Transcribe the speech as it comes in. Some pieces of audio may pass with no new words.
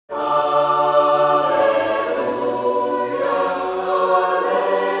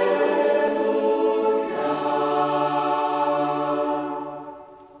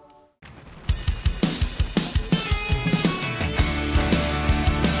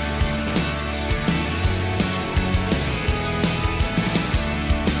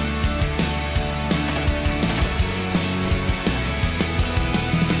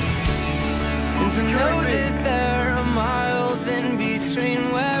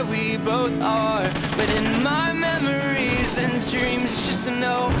both are. But in my memories and dreams, just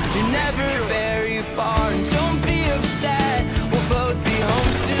know you're never very far. And don't be upset, we'll both be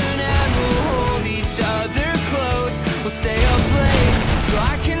home soon, and we'll hold each other close. We'll stay up late so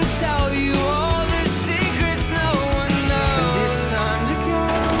I can tell you all the secrets no one knows. And it's time to go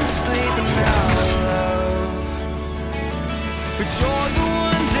to sleep now, love. But you're the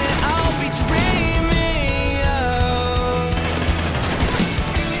one that I'll be dreaming of.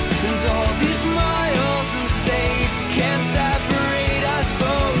 And all these miles and states can't separate us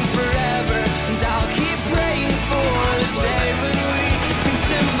both forever. And I'll keep praying for the day when we can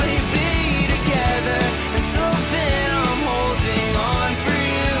simply be together. And so then I'm holding on for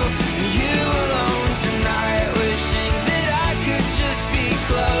you, and you alone tonight, wishing that I could just be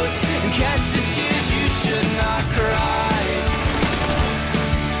close and catch the tears you should not cry.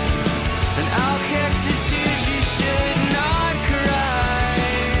 And I'll catch the tears you should not cry.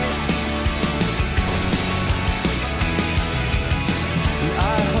 And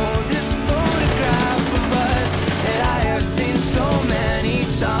I hold this photograph of us that I have seen so many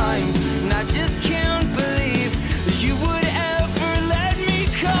times, and I just can't believe that you would ever let me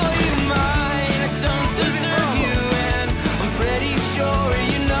call you mine. I don't deserve you, and I'm pretty sure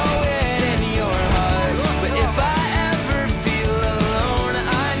you know it in your heart. But if I ever feel alone,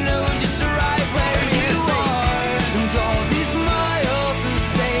 I know just right where you are. And all these miles and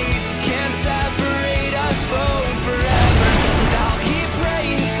states can't separate us both forever. And I'll keep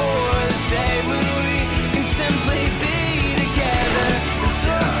praying for the day when we can simply be together. And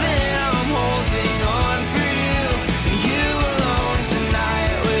so then I'm holding on for you, and you alone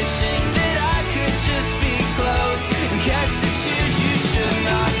tonight, wishing that I could just be close and catch the tears you should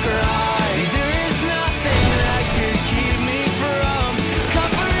not cry. There is nothing that could keep me from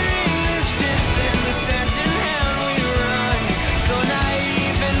covering distance in the sense in hand we run. So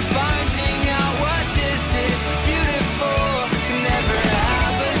naive and finding out what this is. Beautiful, can never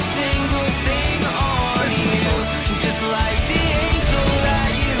have a single thing on you. Just like the angel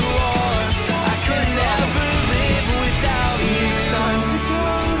that you are, I could never live without you. It's time to go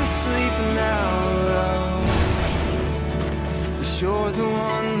to sleep now, love. 'Cause you're the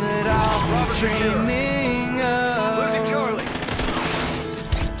one that I'll be dreaming Losing of. Charlie.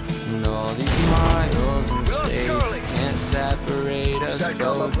 And all these miles and states can't separate us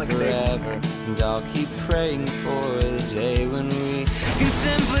both forever. And I'll keep praying for the day when we can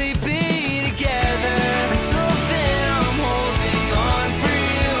simply be together. And so then I'm holding on for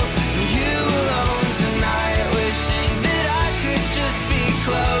you, and you alone tonight, wishing that I could just be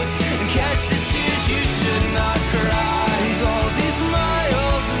close and catch the tears you should not cry. And all these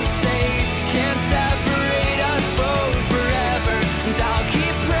miles and states can't separate us both forever. And I'll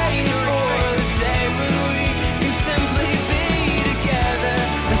keep praying for the day when we can simply be together.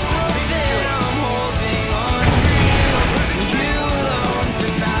 And so then I'm holding on for you, and you alone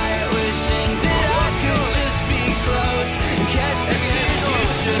tonight, wishing that I could just be close and catch the tears you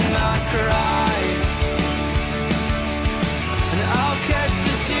should not cry. And I'll catch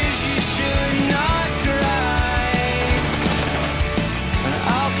the tears you should not cry. And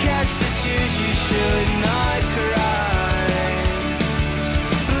I'll catch the tears you should not cry.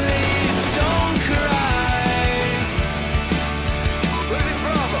 Please don't cry. Losing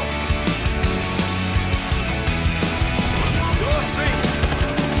Bravo. Your feet.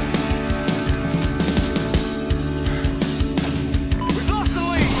 We've lost the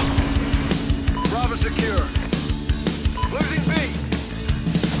lead. Bravo secure. Losing B.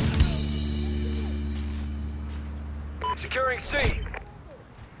 Securing C.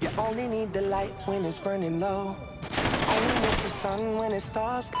 You only need the light when it's burning low. Only miss the sun when it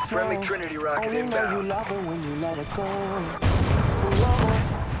starts to snow. Friendly Trinity rocket Only know you inbound. love her when you let her go. Whoa,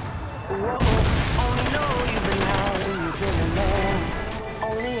 whoa. Only know you've been out and you're feeling low.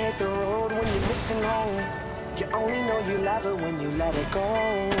 Only hit the road when you're missing home. You only know you love her when you let her go.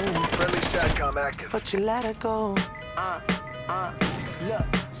 Friendly SATCOM active. But you let her go. Look,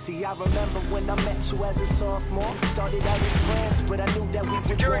 see, I remember when I met you as a sophomore. Started out as friends, but I knew that we would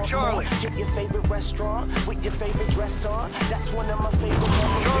Securing want more. Charlie. Hit your favorite restaurant with your favorite dress on. That's one of my favorite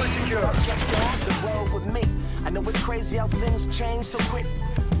memories. Charlie secure. I kept on the road with me. I know it's crazy how things change so quick.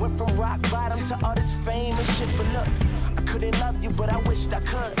 Went from rock bottom to all this fame and shit, but look, I couldn't love you, but I wished I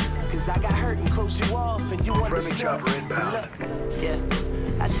could. 'Cause I got hurt and closed you off, and you Friendly understood. chopper inbound. Look, yeah,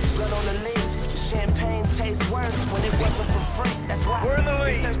 that's just blood on the leaves. Champagne tastes worse when it wasn't for free. That's why We're in the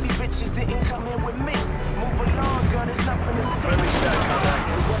lead. these thirsty bitches didn't come here with me. Move along, girl, there's nothing to see. Friendly SATCOM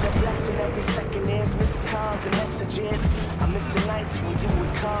active. And what a blessing every second is. Missed calls and messages. I miss the nights when you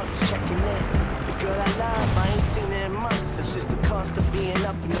would call, just checking in. The girl I love, I ain't seen her in months. It's just the cost of being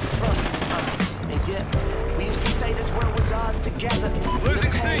up in the front. together.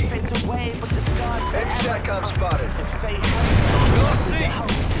 Losing C. Fades away, but the scars Heavy forever. SATCOM spotted. And fate hurts. Lost C.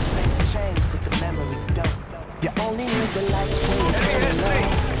 Cause things change, but the memories don't. You only need the light when it's Enemy burning has C.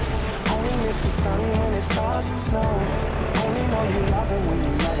 low. Only miss the sun when it starts to snow. Only know you love it when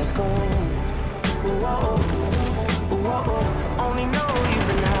you let it go. Whoa, whoa. Only know you've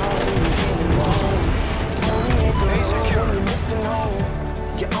been high when you're feeling low. Only hit the road when you're missing home.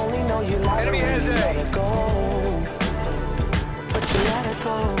 You only know you love it Enemy when has you A. let it go. But you let it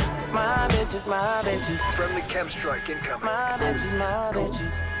go. My bitches, my bitches. Friendly KEM-strike incoming. My bitches, my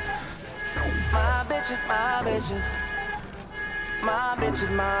bitches. My bitches, my bitches. My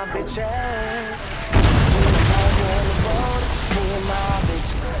bitches, my bitches. Me and my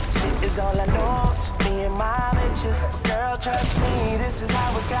bitches. Shit is all I know. Just me and my bitches. Girl, trust me, this is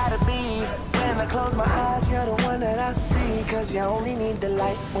how it's gotta be. When I close my eyes, you're the one that I see. Cause you only need the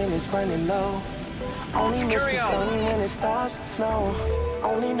light when it's burning low. Only miss the sun when it starts to snow.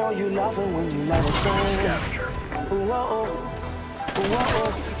 Only know you love it when you let it go. Scavenger. Whoa,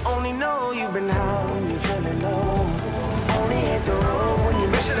 whoa. Only know you've been high when you're feeling low. Only hit the road when you're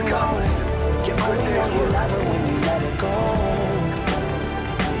missing home. You only know you love it when you let it go.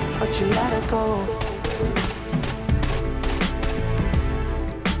 But you let it go.